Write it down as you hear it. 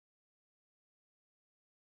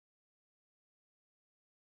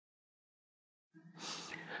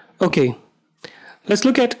Okay, let's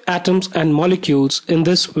look at atoms and molecules in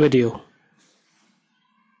this video.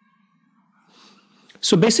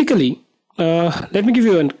 So basically, let me give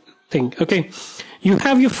you a thing. Okay, you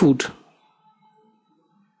have your food,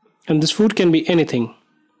 and this food can be anything.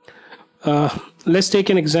 Let's take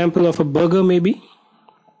an example of a burger maybe.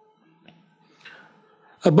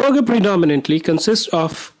 A burger predominantly consists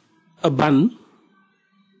of a bun,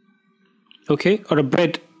 okay, or a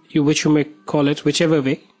bread, which you may call it, whichever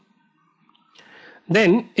way.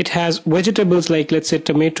 Then it has vegetables like, let's say,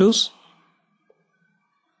 tomatoes,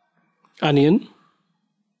 onion.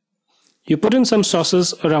 You put in some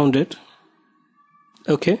sauces around it,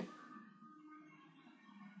 okay,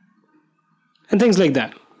 and things like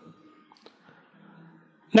that.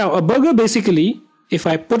 Now, a burger basically, if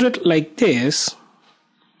I put it like this,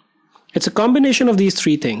 it's a combination of these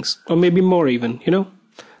three things, or maybe more even, you know.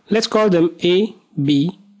 Let's call them A,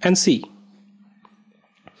 B, and C.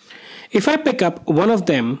 If I pick up one of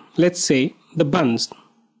them, let's say the buns,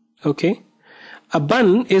 okay. A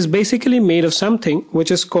bun is basically made of something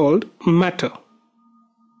which is called matter.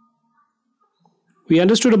 We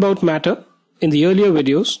understood about matter in the earlier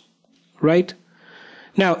videos, right?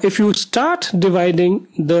 Now, if you start dividing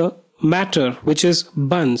the matter, which is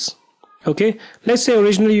buns, okay, let's say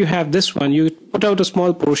originally you have this one, you put out a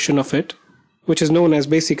small portion of it, which is known as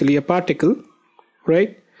basically a particle,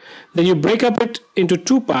 right? Then you break up it into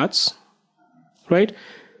two parts, right?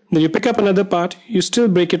 Then you pick up another part, you still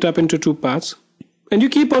break it up into two parts, and you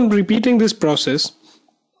keep on repeating this process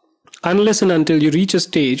unless and until you reach a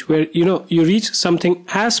stage where, you know, you reach something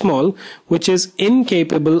as small which is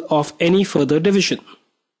incapable of any further division,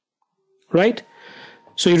 right?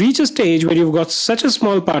 So you reach a stage where you've got such a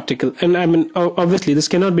small particle, and I mean, obviously this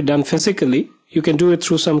cannot be done physically. You can do it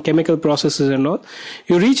through some chemical processes and all.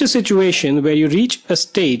 You reach a situation where you reach a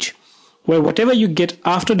stage where whatever you get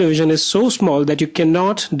after division is so small that you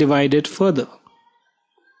cannot divide it further,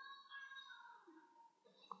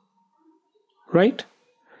 right?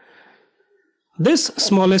 This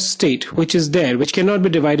smallest state which is there, which cannot be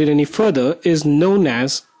divided any further, is known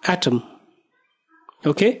as atom.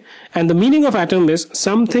 Okay, and the meaning of atom is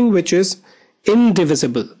something which is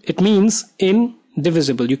indivisible. It means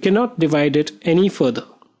indivisible. You cannot divide it any further.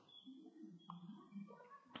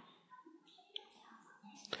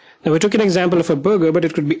 Now we took an example of a burger, but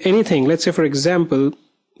it could be anything. Let's say, for example,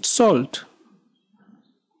 salt,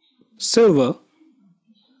 silver,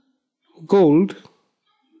 gold,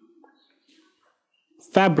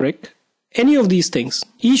 fabric, any of these things.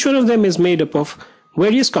 Each one of them is made up of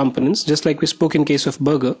various components, just like we spoke in case of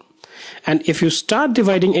burger. And if you start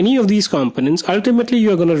dividing any of these components, ultimately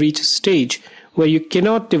you are going to reach a stage where you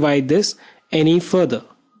cannot divide this any further.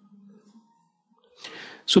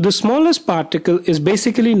 So the smallest particle is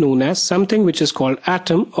basically known as something which is called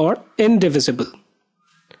atom or indivisible.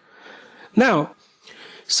 Now,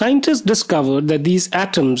 scientists discovered that these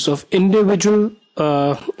atoms of individual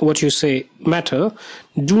matter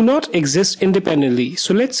do not exist independently.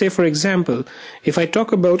 So let's say, for example, if I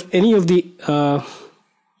talk about any of the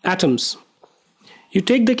atoms, you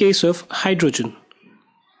take the case of hydrogen.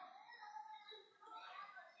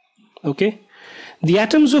 Okay, the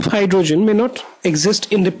atoms of hydrogen may not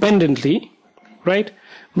exist independently, right?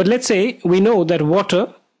 But let's say we know that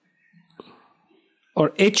water, or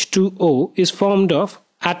H2O, is formed of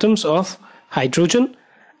atoms of hydrogen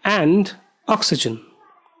and oxygen,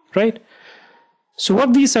 right? So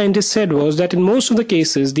what these scientists said was that in most of the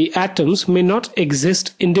cases the atoms may not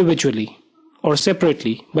exist individually or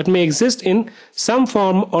separately, but may exist in some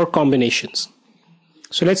form or combinations.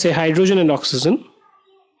 So let's say hydrogen and oxygen,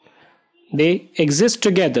 they exist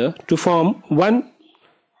together to form one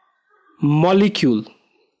molecule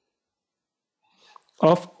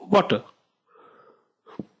of water.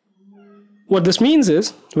 What this means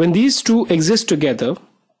is, when these two exist together,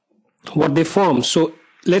 what they form, so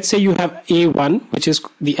let's say you have A1, which is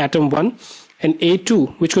the atom 1, and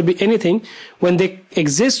A2, which could be anything. When they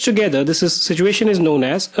exist together, this situation is known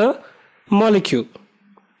as a molecule,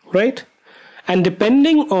 right? And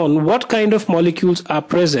depending on what kind of molecules are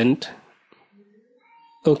present,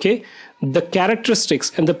 okay, the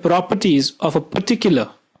characteristics and the properties of a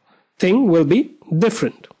particular thing will be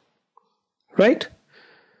different, right?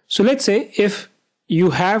 So let's say if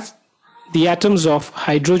you have the atoms of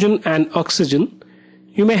hydrogen and oxygen,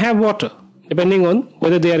 you may have water, depending on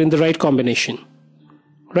whether they are in the right combination,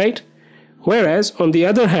 right? Whereas on the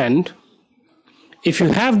other hand, if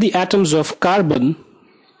you have the atoms of carbon,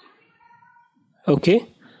 okay,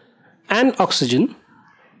 and oxygen,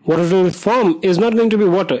 what it will form is not going to be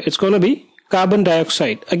water, it's going to be carbon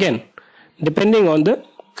dioxide, again, depending on the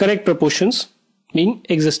correct proportions mean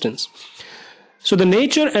existence. So the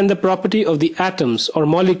nature and the property of the atoms or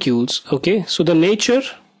molecules, okay, so the nature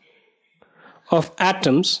of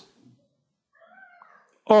atoms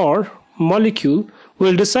or molecule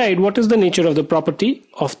will decide what is the nature of the property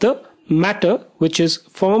of the matter which is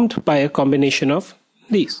formed by a combination of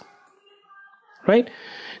these, right?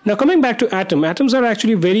 Now coming back to atoms are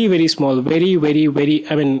actually very, very small, very,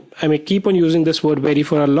 I may keep on using this word very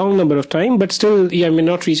for a long number of time, but still I may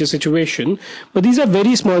not reach a situation, but these are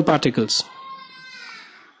very small particles,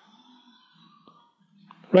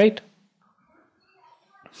 right?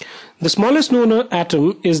 The smallest known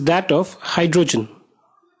atom is that of hydrogen.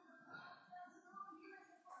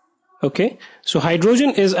 Okay, so hydrogen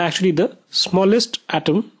is actually the smallest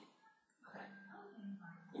atom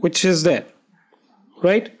which is there,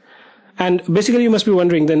 right? And basically you must be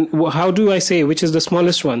wondering, then how do I say which is the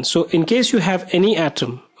smallest one? So in case you have any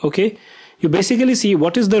atom, okay, you basically see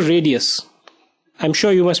what is the radius. I'm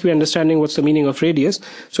sure you must be understanding what's the meaning of radius.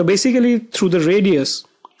 So basically through the radius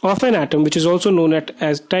of an atom, which is also known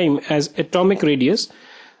as atomic radius,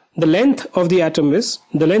 the length of the atom is,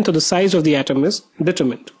 the length or the size of the atom is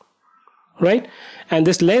determined, right? And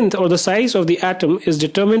this length or the size of the atom is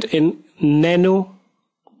determined in nanometers.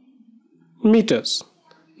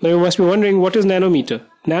 Now you must be wondering, what is nanometer?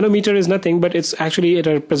 Nanometer is nothing but it's actually a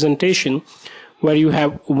representation where you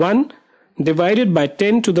have 1 divided by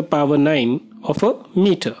 10 to the power 9 of a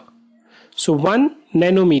meter. So 1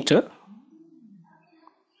 nanometer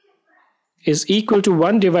is equal to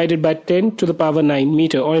 1 divided by 10 to the power 9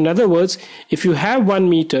 meter. Or in other words, if you have 1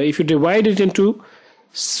 meter, if you divide it into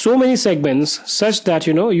so many segments such that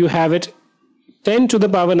you have it 10 to the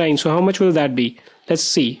power 9, so how much will that be? Let's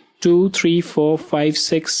see, 2, 3, 4, 5,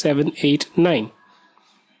 6, 7, 8, 9.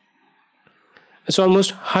 It's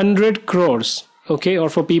almost 100 crores, okay? Or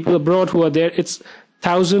for people abroad who are there, it's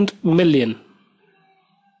 1,000 million.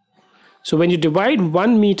 So when you divide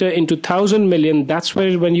 1 meter into 1,000 million, that's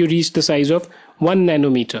when you reach the size of 1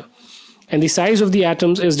 nanometer. And the size of the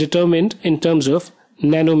atoms is determined in terms of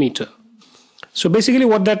nanometer. So basically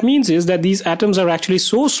what that means is that these atoms are actually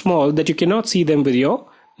so small that you cannot see them with your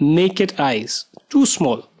naked eyes. Too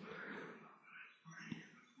small.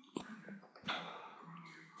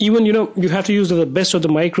 Even, you have to use the best of the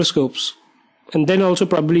microscopes. And then also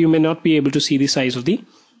probably you may not be able to see the size of the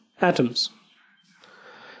atoms.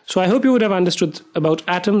 So I hope you would have understood about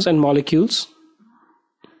atoms and molecules.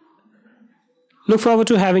 Look forward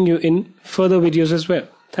to having you in further videos as well.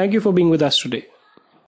 Thank you for being with us today.